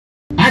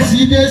As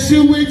he dey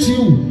see with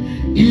you,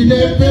 he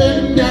dey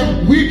paint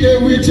them.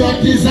 Wicked with your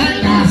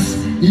designers,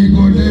 he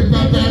go dey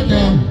pepper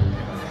them.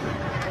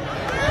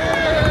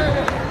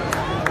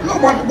 No,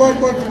 but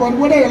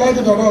whether you like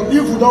it or not, if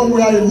you don't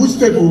wear it, which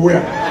state will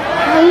wear?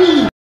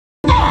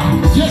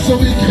 Yes, so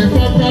we can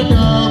pepper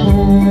them.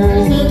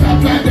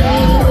 Pepper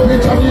them.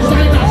 With your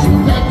designers, you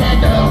pepper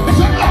them.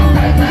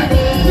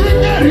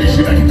 Rich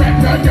and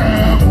pepper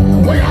them.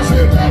 What you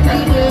say pepper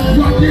them?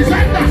 Your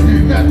designers, you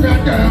pepper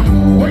them.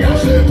 What you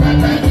say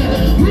pepper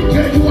them?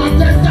 Wicked, you are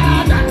better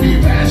than the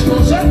best. So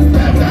say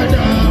pepper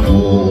them.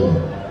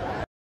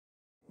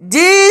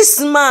 This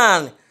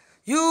man,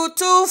 you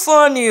too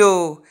funny,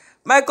 oh.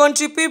 My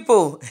country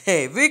people,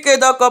 VK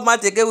don come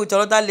out again with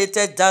another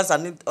latest dance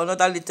and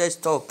another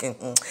latest talk.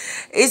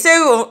 He say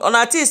on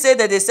a thing say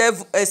that they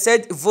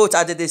said vote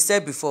as they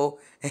said before.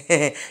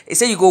 He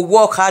say you go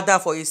work harder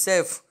for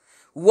yourself.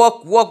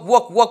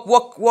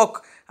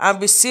 Work, and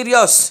be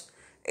serious.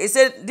 He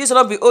said this will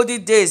not be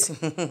olden days.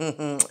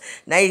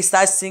 Now he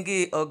start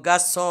singing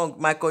Oga song,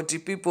 my country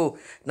people.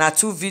 Now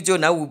 2 video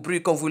now we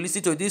bring. If we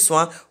listen to this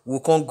one, we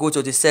can't go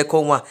to the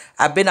second one.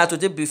 I been now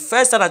today be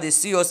first time that they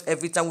see us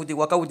every time with the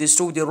workout, with the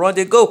show, with the run,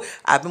 they go.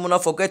 I been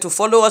not forget to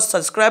follow us,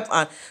 subscribe,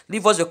 and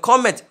leave us a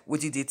comment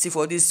with the DT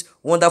for this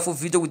wonderful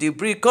video with the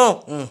break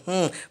on.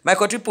 My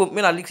country people,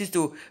 me now listen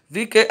to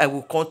VK. I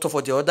will come talk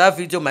for the other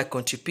video, my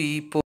country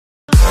people.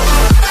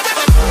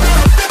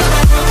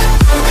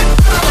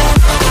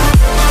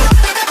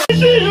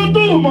 You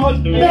too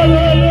much.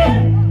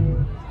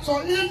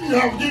 So if you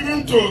have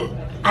given to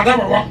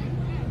Adamawa,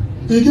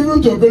 you given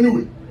to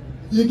Benue,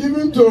 you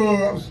given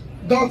to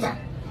Delta,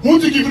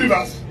 won't you give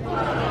Rivers?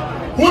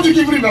 Won't you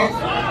give Rivers?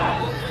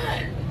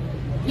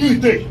 You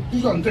take,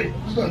 this one take,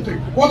 this one take.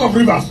 What of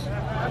Rivers?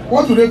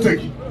 What do they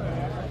take?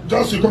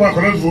 Just you come and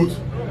collect vote.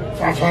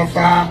 Fa.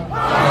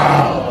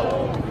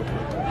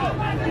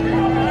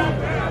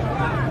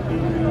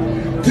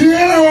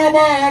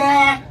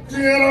 Tirabara,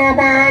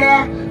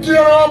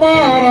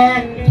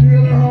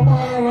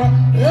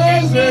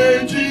 yes,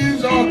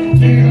 Jesus,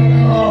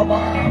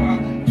 Tirabara.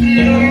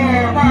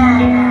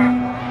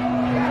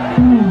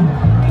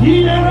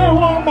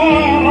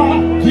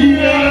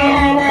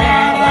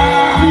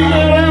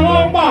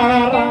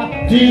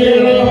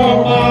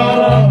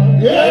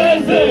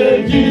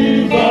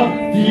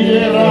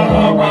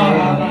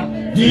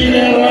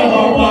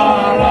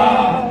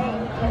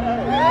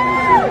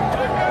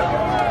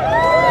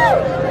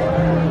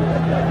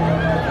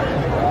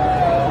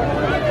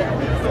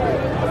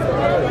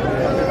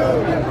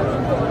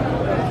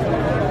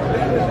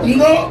 You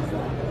know,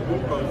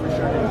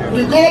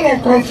 the God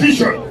of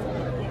confusion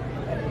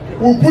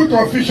will put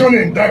confusion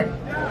in them.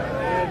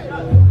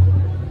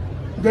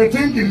 They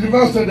think in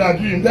River State they are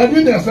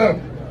doing themselves.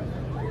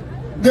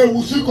 They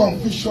will see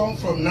confusion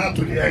from now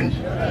to the end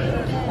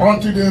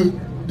until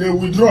they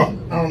withdraw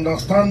and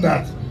understand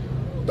that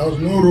there's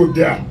no road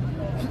there.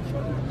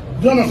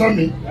 Do you understand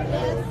me?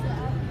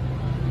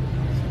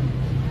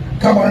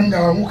 Come on,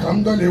 come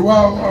on,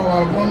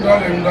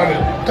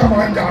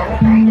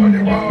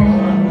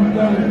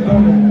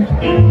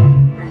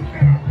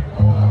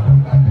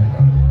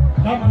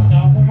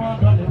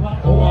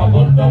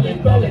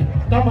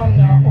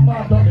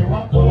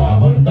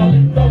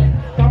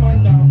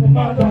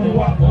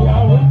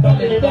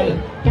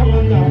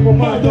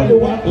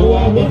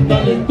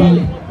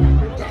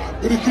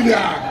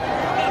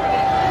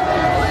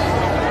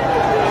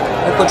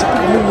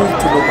 move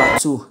to number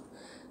 2.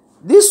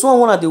 This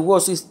one of the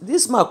worst is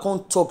this man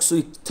can't talk, so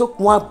it took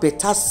one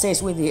better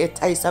sense when they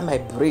enter inside my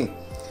brain.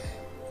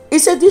 He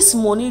said this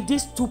money,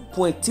 this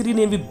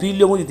 2.3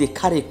 billion when they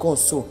carry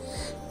console.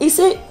 He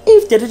said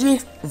if they really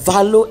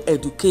value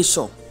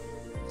education,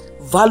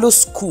 value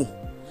school.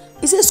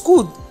 He said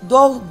school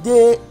don't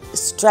they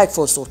strike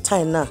for some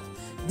time now.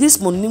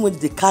 This money when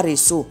they carry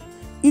so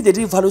if they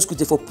really value school,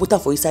 they for put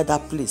up for inside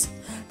that place.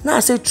 Now I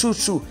say true.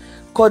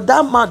 Cause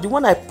that man, the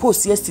one I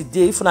post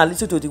yesterday, if I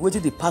listen to the way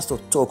the pastor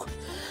talk,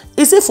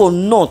 he say for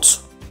not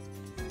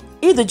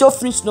if they just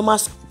finish normal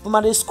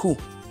primary school,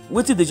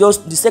 wait till they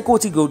just the second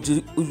thing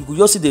you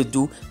just see they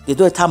do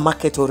enter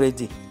market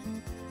already.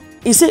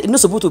 He say it's not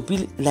supposed to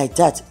be like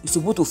that. It's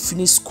supposed to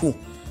finish school.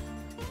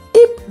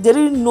 If they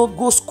really no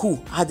go school,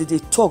 how did they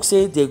talk?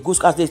 Say they go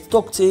school, as they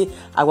talk say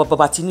our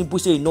Baba Tinubu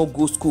say he no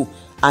go school,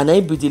 and I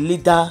be the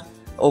leader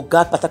of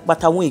God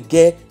patakpata when he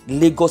get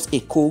Lagos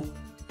Eco.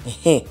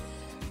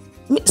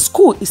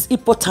 School is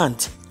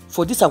important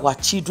for this our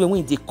children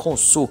when they come.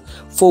 So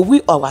for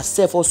we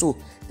ourselves also,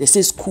 they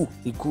say school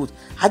is good.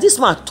 Had this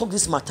man talk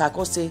this matter,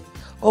 God say,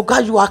 oh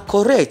God, you are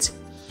correct.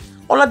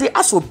 All of they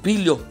ask for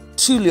billion,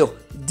 trillion,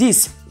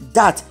 this,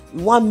 that.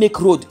 You want make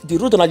road. The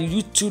road on you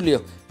use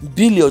trillion,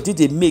 billion. Did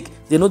they make?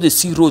 They know they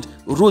see road.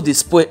 Road is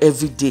spoil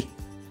every day.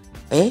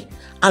 And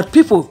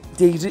people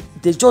they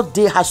just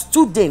they have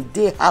student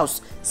they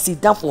house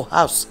sit down for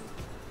house.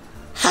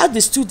 How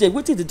the student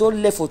waiting they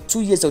don't left for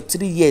 2 years or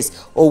 3 years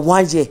or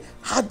 1 year.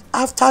 Had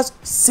after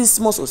 6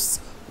 months or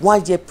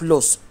 1 year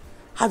plus,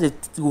 how they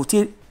will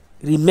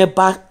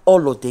remember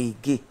all of the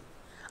again.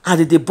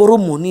 and they borrow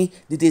money,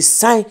 they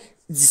sign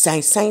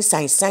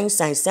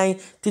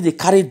till they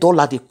carry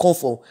dollar, they come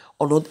for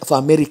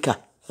America.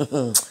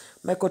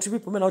 My country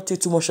people may not take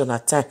too much on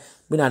that time.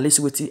 May not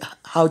listen with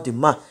how the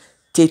man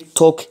take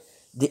talk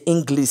the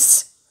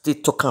English, they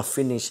talk and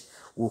finish.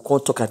 We'll come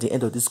talk at the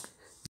end of this.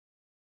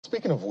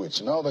 Speaking of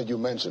which, now that you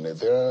mention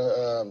it,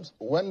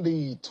 when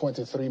the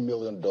 $23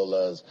 million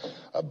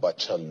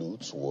Abacha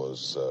loot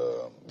was,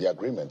 the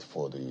agreement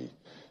for the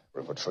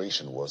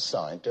repatriation was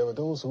signed, there were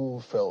those who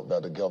felt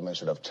that the government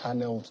should have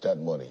channeled that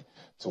money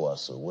to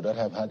ASU. Would that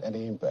have had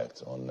any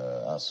impact on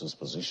ASU's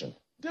position?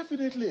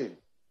 Definitely.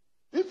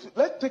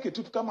 Let's take it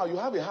to come out, you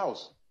have a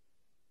house,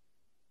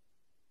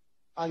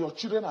 and your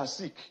children are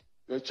sick,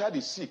 your child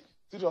is sick,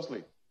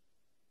 seriously,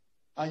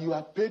 and you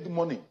have paid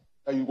money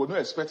that you were not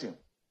expecting.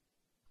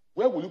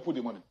 Where will you put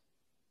the money?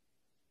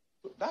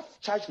 That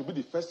child should be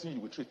the first thing you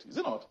will treat, is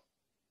it not?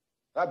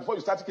 Right before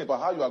you start thinking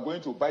about how you are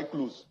going to buy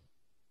clothes.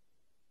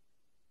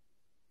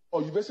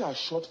 Or you basically are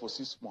short for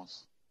 6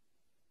 months.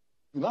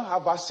 You now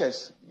have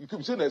access. You could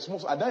be saying there's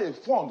small, and then a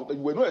fund that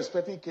you were not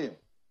expecting came.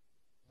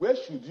 Where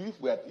should you,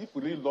 if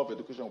we really love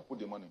education, put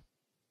the money?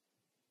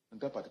 In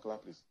that particular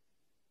place.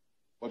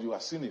 But you are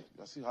seeing it.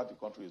 You are seeing how the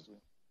country is doing.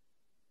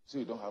 So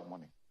you don't have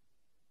money.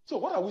 So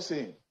what are we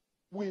saying?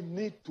 We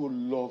need to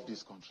love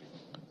this country.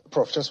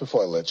 Prof, just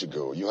before I let you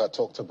go, you had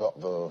talked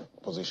about the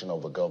position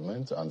of the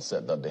government and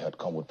said that they had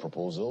come with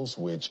proposals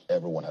which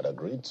everyone had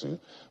agreed to,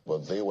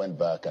 but they went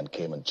back and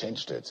came and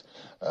changed it.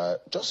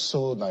 Just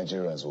so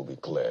Nigerians will be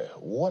clear,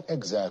 what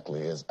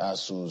exactly is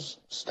ASU's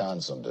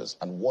stance on this,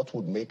 and what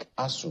would make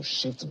ASU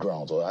shift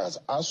grounds, or has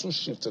ASU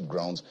shifted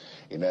grounds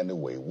in any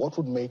way? What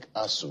would make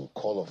ASU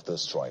call off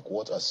this strike?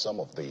 What are some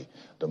of the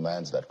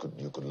demands that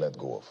you could let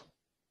go of?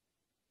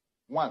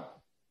 One,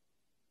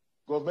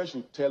 government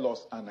should tell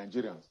us and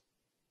Nigerians,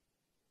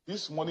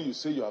 this money you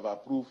say you have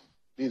approved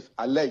is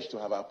alleged to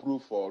have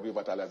approved for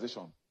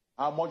revitalization.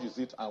 How much is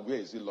it and where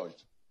is it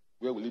lodged?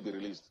 Where will it be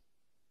released?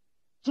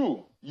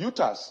 Two,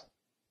 UTAS,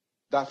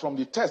 that from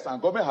the test,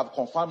 and government have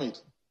confirmed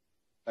it,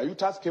 that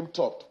UTAS came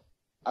top,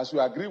 as we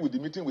agree with the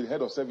meeting with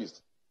head of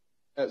service,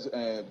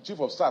 chief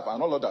of staff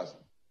and all others.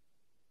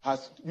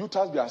 Has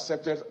UTAS been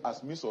accepted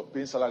as means of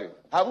paying salary?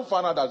 Have you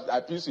found out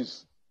that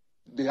IPCs,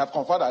 they have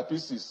confirmed that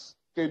IPCs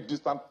came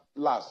distant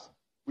last,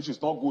 which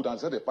is not good, and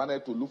sent a panel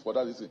to look for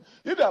that.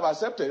 If they have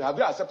accepted, have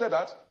they accepted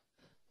that?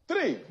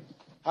 Three,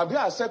 have they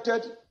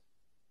accepted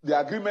the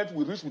agreement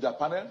we reached with the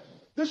panel?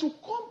 They should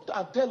come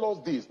and tell us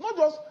this, not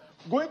just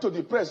going to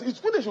the press. It's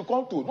who they should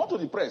come to, not to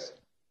the press.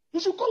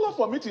 You should call us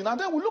for a meeting, and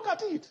then we'll look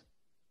at it.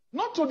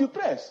 Not to the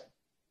press.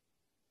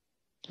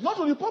 Not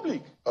to the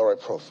public. All right,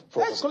 Prof.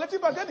 That's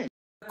collective bargaining.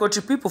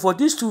 Country people, for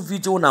these two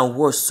videos and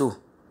worse, so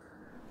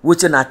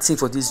waiting I think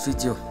for this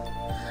video,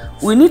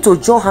 we need to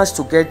join hands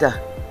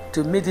together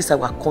to make this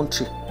our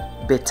country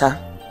better.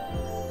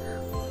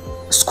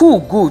 School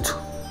good.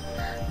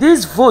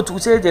 This vote, we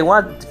say they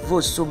want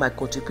votes, so my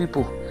country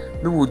people,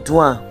 we will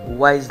do it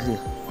wisely.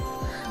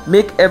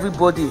 Make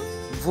everybody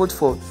vote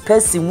for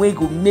person wey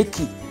go make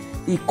it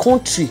a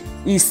country,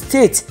 a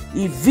state,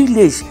 a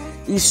village,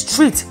 a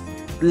street.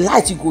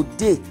 Light you go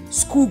day,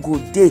 school go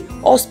day,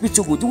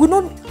 hospital go day. We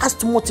don't ask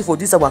too much for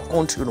this our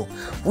country, you know.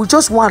 We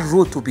just want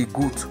road to be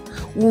good.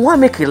 We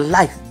want make a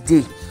life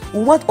day.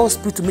 We want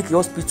hospital to make a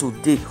hospital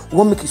day. We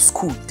want make a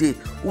school day.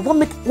 We want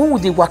make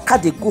when they waka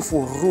they go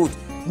for road,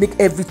 make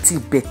everything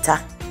better.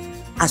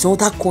 As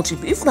another country,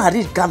 if not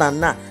reach Ghana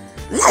now,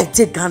 like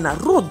take Ghana,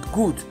 road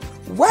good.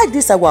 Why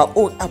this our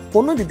own?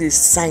 Upon they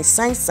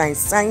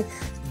sign,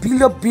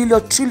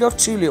 billion,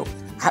 trillion.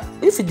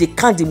 If they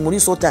count the money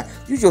so that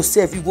you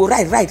yourself, you go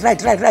right.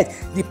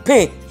 The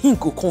pain, him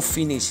go come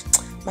finish.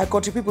 My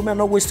country people may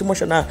not waste too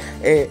much on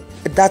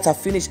data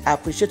finish. I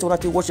appreciate when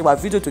you watch our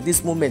video to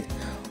this moment.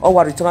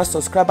 Our return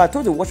subscriber, I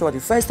told you watch our the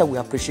first time we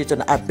appreciate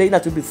it. I beg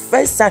that to be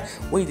first time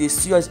when they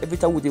see us every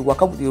time we they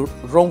walk up, they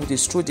run with the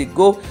stroll, they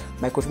go.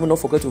 My country people don't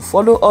forget to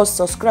follow us,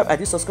 subscribe. I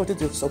did subscribe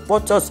to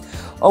support us.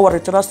 Our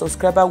return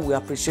subscriber, we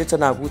appreciate it.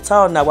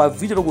 Without our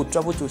video will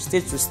travel to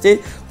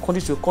state,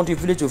 country to country,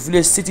 village to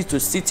village, city to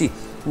city.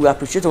 We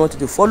appreciate you want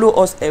to follow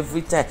us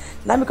every time.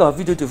 Now make our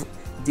video to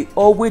they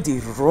always they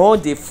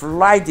run, they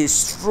fly, they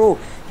stroll,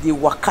 they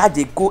waka,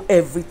 they go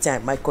every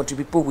time. My country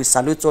people, we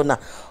salute on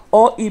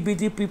all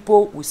EBD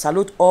people, we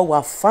salute all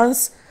our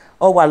fans,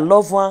 all our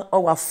loved ones,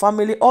 all our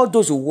family, all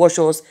those who watch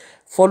us,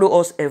 follow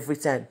us every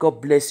time.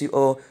 God bless you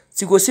all.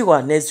 See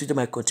our next video,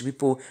 my country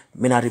people.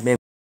 May I remember.